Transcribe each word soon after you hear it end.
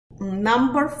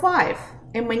Number 5,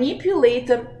 a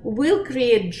manipulator will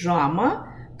create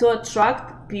drama to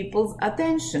attract people's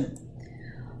attention.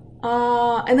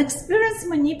 An experienced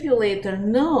manipulator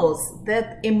knows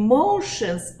that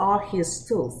emotions are his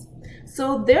tools.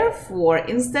 So therefore,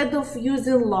 instead of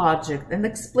using logic and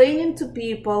explaining to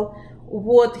people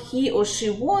what he or she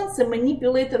wants, a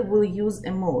manipulator will use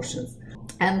emotions.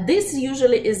 And this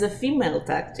usually is a female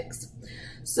tactics.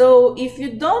 So if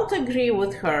you don't agree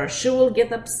with her, she will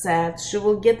get upset, she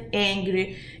will get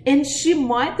angry, and she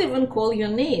might even call you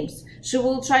names. She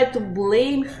will try to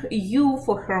blame you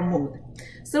for her mood.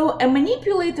 So a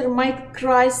manipulator might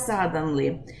cry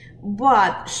suddenly,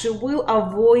 but she will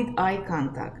avoid eye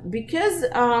contact because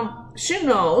she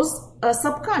knows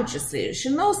subconsciously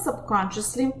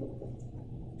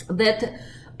that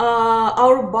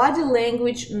our body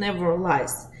language never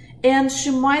lies. And she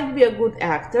might be a good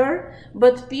actor,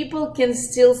 but people can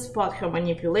still spot her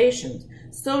manipulations.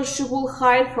 So she will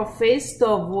hide her face to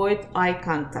avoid eye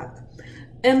contact.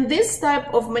 And this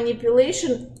type of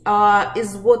manipulation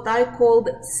is what I called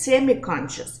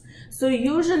semi-conscious. So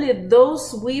usually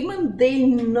those women, they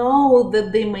know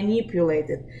that they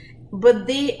manipulated, but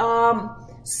they are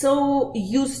so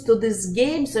used to this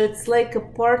game, so it's like a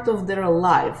part of their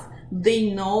life. They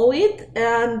know it,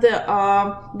 and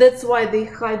that's why they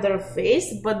hide their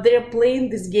face, but they're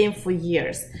playing this game for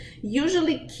years.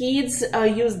 Usually kids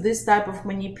use this type of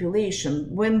manipulation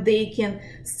when they can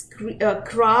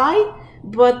cry,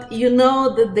 but you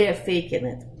know that they're faking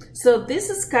it. So this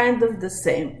is kind of the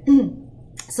same.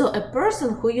 So a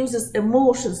person who uses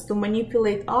emotions to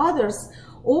manipulate others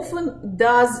often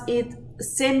does it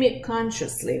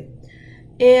semi-consciously.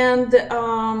 And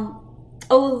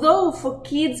although for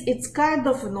kids it's kind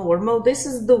of normal, this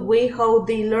is the way how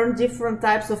they learn different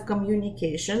types of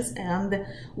communications, and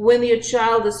when your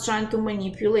child is trying to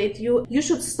manipulate you, you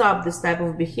should stop this type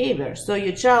of behavior. So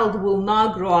your child will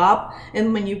not grow up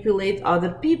and manipulate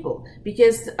other people,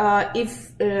 because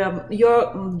if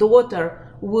your daughter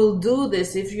will do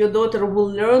this, if your daughter will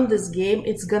learn this game,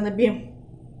 it's gonna be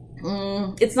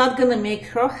it's not gonna make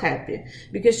her happy,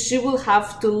 because she will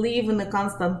have to live in a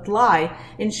constant lie,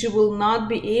 and she will not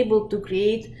be able to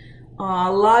create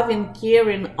loving,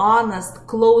 caring, honest,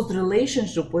 close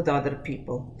relationship with other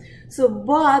people. So,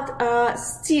 but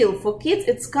still, for kids,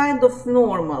 it's kind of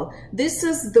normal. This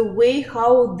is the way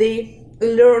how they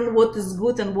learn what is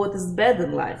good and what is bad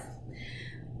in life.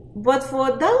 But for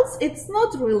adults, it's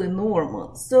not really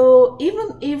normal. So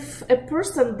even if a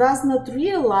person does not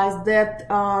realize that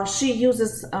she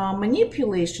uses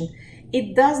manipulation,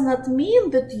 it does not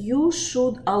mean that you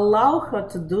should allow her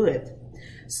to do it.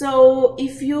 So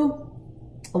if you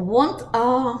won't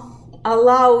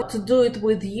allow to do it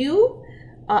with you,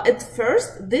 at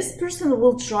first, this person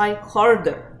will try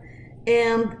harder.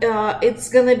 And it's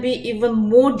gonna be even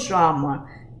more drama.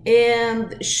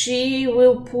 And she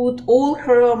will put all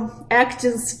her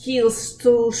acting skills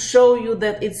to show you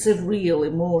that it's a real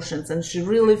emotions and she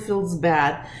really feels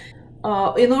bad.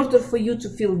 In order for you to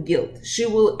feel guilt, she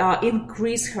will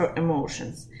increase her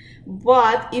emotions.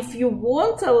 But if you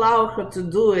won't allow her to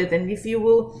do it, and if you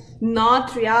will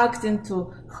not react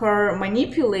into her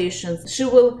manipulations, she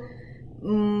will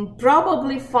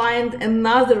probably find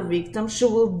another victim. She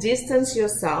will distance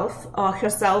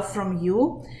herself from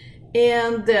you.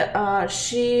 And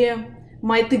she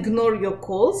might ignore your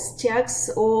calls,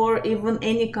 texts, or even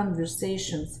any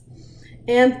conversations.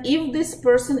 And if this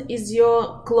person is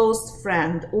your close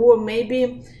friend, or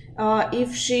maybe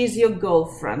if she is your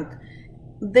girlfriend,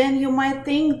 then you might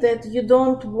think that you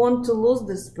don't want to lose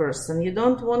this person, you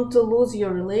don't want to lose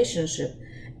your relationship.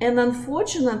 And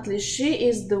unfortunately, she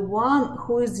is the one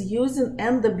who is using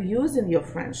and abusing your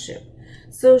friendship.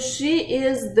 So she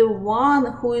is the one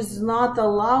who is not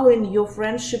allowing your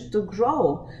friendship to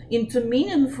grow into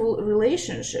meaningful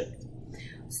relationships.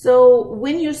 So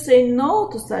when you say no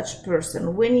to such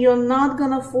person, when you're not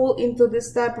gonna fall into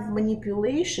this type of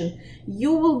manipulation,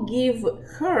 you will give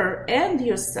her and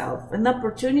yourself an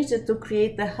opportunity to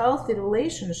create a healthy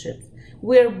relationship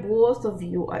where both of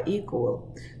you are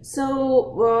equal.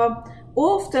 So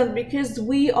often, because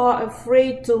we are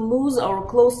afraid to lose our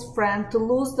close friend, to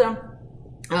lose the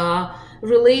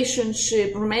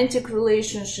relationship, romantic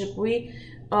relationship, we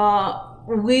are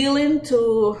willing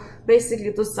to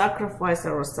basically to sacrifice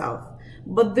ourselves.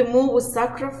 But the more we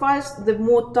sacrifice, the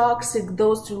more toxic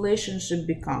those relationships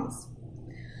becomes.